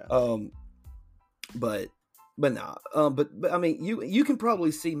 Yeah. But I mean, you can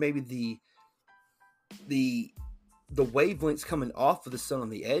probably see maybe the the wavelengths coming off of the sun on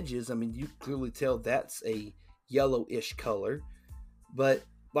the edges, I mean, you clearly tell that's a yellowish color. But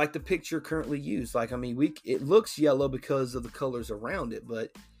like the picture currently used, like, I mean, it looks yellow because of the colors around it.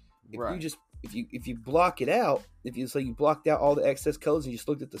 But if you block it out, if you say you blocked out all the excess colors and you just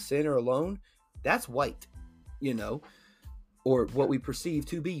looked at the center alone, that's white, you know, or what we perceive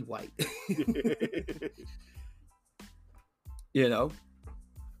to be white. You know,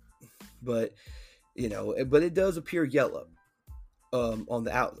 but it does appear yellow on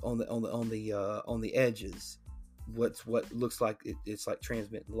the edges. What looks like it's like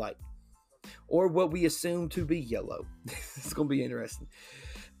transmitting light, or what we assume to be yellow. It's gonna be interesting.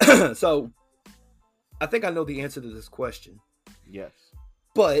 So I think I know the answer to this question. Yes.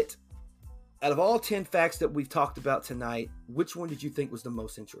 But out of all 10 facts that we've talked about tonight, which one did you think was the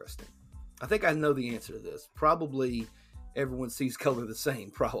most interesting? I think I know the answer to this. Probably everyone sees color the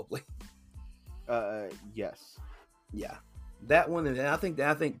same, probably. Yes. Yeah. That one, and I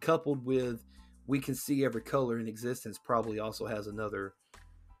think coupled with we can see every color in existence probably also has another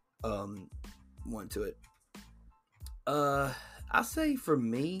one to it. I say for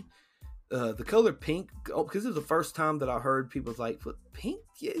me, the color pink, because it was the first time that I heard people like, pink?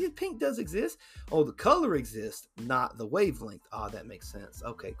 Yeah, pink does exist. Oh, the color exists, not the wavelength. Ah, that makes sense.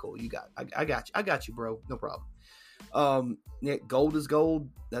 Okay, cool. I got you, bro. No problem. Yeah, gold is gold.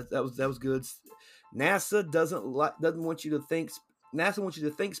 That was good. NASA doesn't want you to think. NASA wants you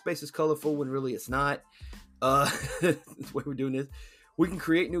to think space is colorful when really it's not. That's the way we're doing this. We can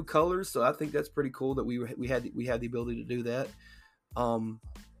create new colors, so I think that's pretty cool that we had the ability to do that.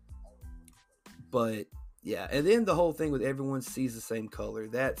 But yeah, and then the whole thing with everyone sees the same color.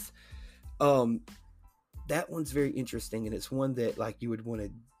 That's that one's very interesting, and it's one that like you would want to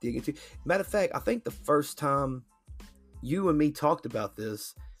dig into. Matter of fact, I think the first time you and me talked about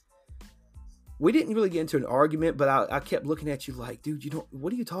this, we didn't really get into an argument, but I kept looking at you like, dude,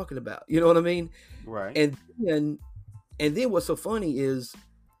 what are you talking about? You know what I mean? Right. And then what's so funny is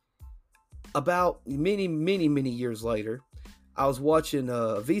about many years later, I was watching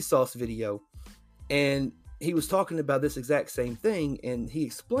a Vsauce video, and he was talking about this exact same thing, and he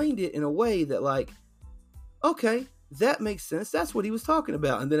explained it in a way that like, okay, that makes sense. That's what he was talking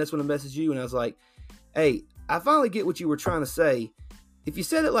about. And then that's when I messaged you, and I was like, hey, I finally get what you were trying to say. If you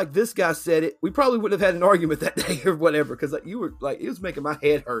said it like this guy said it, we probably would have had an argument that day or whatever, because like, you were like, it was making my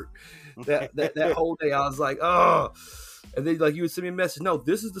head hurt. That whole day, I was like, oh. And then like you would send me a message. No,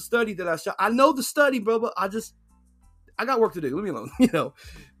 this is the study that I shot. I know the study, bro, but I got work to do. Leave me alone, you know.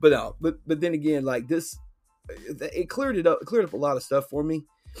 But no, but then again, like this, it cleared up a lot of stuff for me.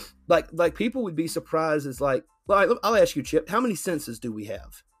 Like people would be surprised. It's like, I'll ask you, Chip, how many senses do we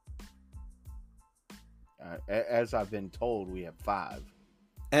have? As I've been told, we have 5.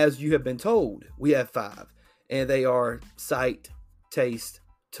 As you have been told, we have 5. And they are sight, taste,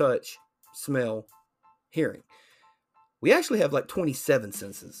 touch, smell, hearing. We actually have like 27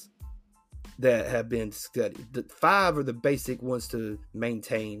 senses that have been studied. The 5 are the basic ones to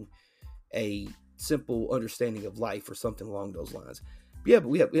maintain a simple understanding of life or something along those lines. But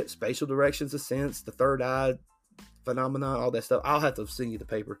we have spatial directions of sense, the third eye, phenomena, all that stuff. I'll have to send you the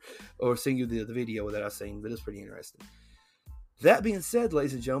paper or send you the video that I've seen, but it's pretty interesting. That being said,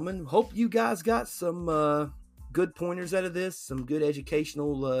 ladies and gentlemen, hope you guys got some good pointers out of this, some good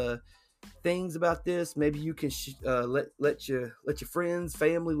educational things about this. Maybe you can let your friends,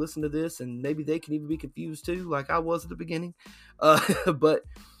 family listen to this, and maybe they can even be confused too, like I was at the beginning. But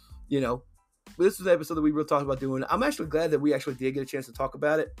you know, this was the episode that we were talking about doing. I'm actually glad that we actually did get a chance to talk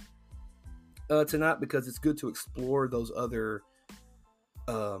about it tonight, because it's good to explore those other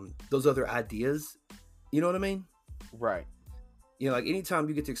ideas. You know what I mean? Right. You know, like anytime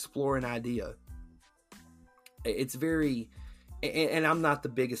you get to explore an idea, it's very, and I'm not the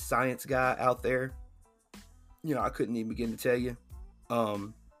biggest science guy out there. You know, I couldn't even begin to tell you.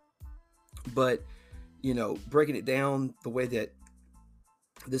 But, you know, breaking it down the way that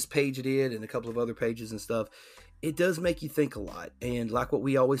this page did and a couple of other pages and stuff, it does make you think a lot. And like what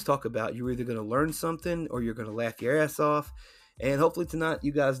we always talk about, you're either going to learn something or you're going to laugh your ass off. And hopefully tonight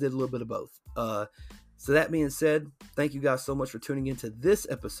you guys did a little bit of both. So that being said, thank you guys so much for tuning into this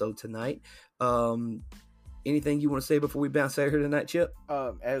episode tonight. Anything you want to say before we bounce out here tonight, Chip?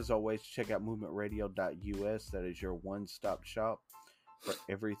 As always, check out movementradio.us. That is your one-stop shop for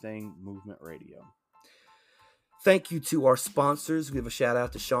everything Movement Radio. Thank you to our sponsors. We have a shout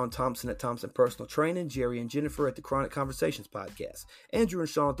out to Sean Thompson at Thompson Personal Training, Jerry and Jennifer at the Chronic Conversations Podcast, Andrew and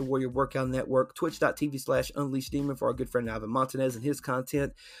Sean at the Warrior Workout Network, twitch.tv/UnleashDemon for our good friend Ivan Montanez and his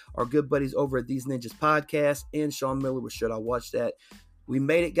content, our good buddies over at These Ninjas Podcast, and Sean Miller with Should I Watch That? We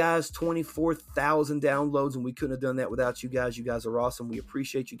made it, guys. 24,000 downloads, and we couldn't have done that without you guys. You guys are awesome. We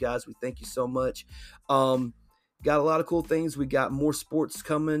appreciate you guys. We thank you so much. Got a lot of cool things. We got more sports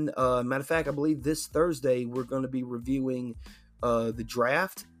coming. Matter of fact, I believe this Thursday we're going to be reviewing the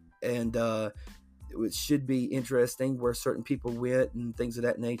draft, and it should be interesting where certain people went and things of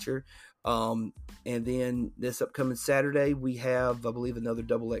that nature. And then this upcoming Saturday, we have, I believe, another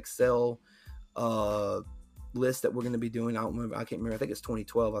Double XL list that we're going to be doing. I can't remember. I think it's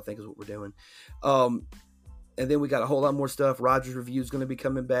 2012. I think is what we're doing. And then we got a whole lot more stuff. Rogers Review is going to be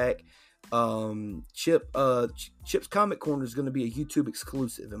coming back. Chip's Comic Corner is going to be a YouTube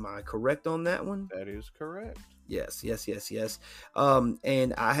exclusive. Am I correct on that one? That is correct. Yes.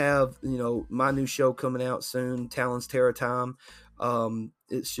 And I have, my new show coming out soon, Talon's Terror Time.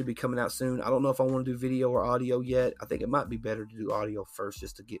 It should be coming out soon. I don't know if I want to do video or audio yet. I think it might be better to do audio first,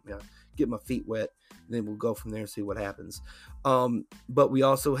 just to get my feet wet. And then we'll go from there and see what happens. But we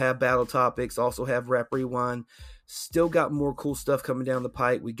also have Battle Topics, also have Rap Rewind. Still got more cool stuff coming down the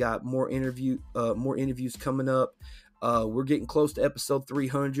pipe. We got more interviews coming up. We're getting close to episode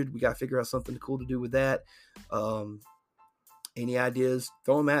 300. We got to figure out something cool to do with that. Any ideas,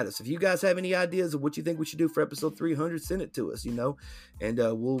 throw them at us. If you guys have any ideas of what you think we should do for episode 300, send it to us, and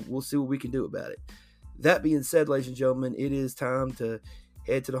we'll see what we can do about it. That being said, ladies and gentlemen, it is time to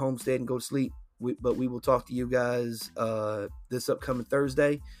head to the homestead and go to sleep. But we will talk to you guys this upcoming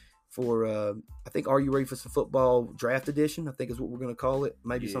Thursday for, I think, Are You Ready for Some Football Draft Edition? I think is what we're going to call it.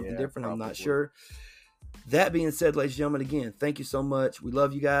 Maybe something different. Probably. I'm not sure. That being said, ladies and gentlemen, again, thank you so much. We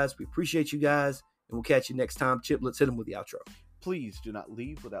love you guys. We appreciate you guys. And we'll catch you next time. Chip, let's hit them with the outro. Please do not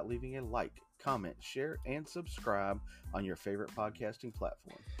leave without leaving a like, comment, share, and subscribe on your favorite podcasting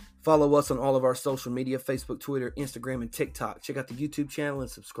platform. Follow us on all of our social media, Facebook, Twitter, Instagram, and TikTok. Check out the YouTube channel and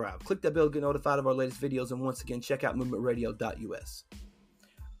subscribe. Click that bell to get notified of our latest videos. And once again, check out movementradio.us.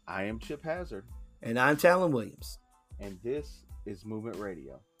 I am Chip Hazard. And I'm Talon Williams. And this is Movement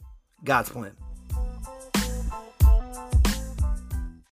Radio. God's plan.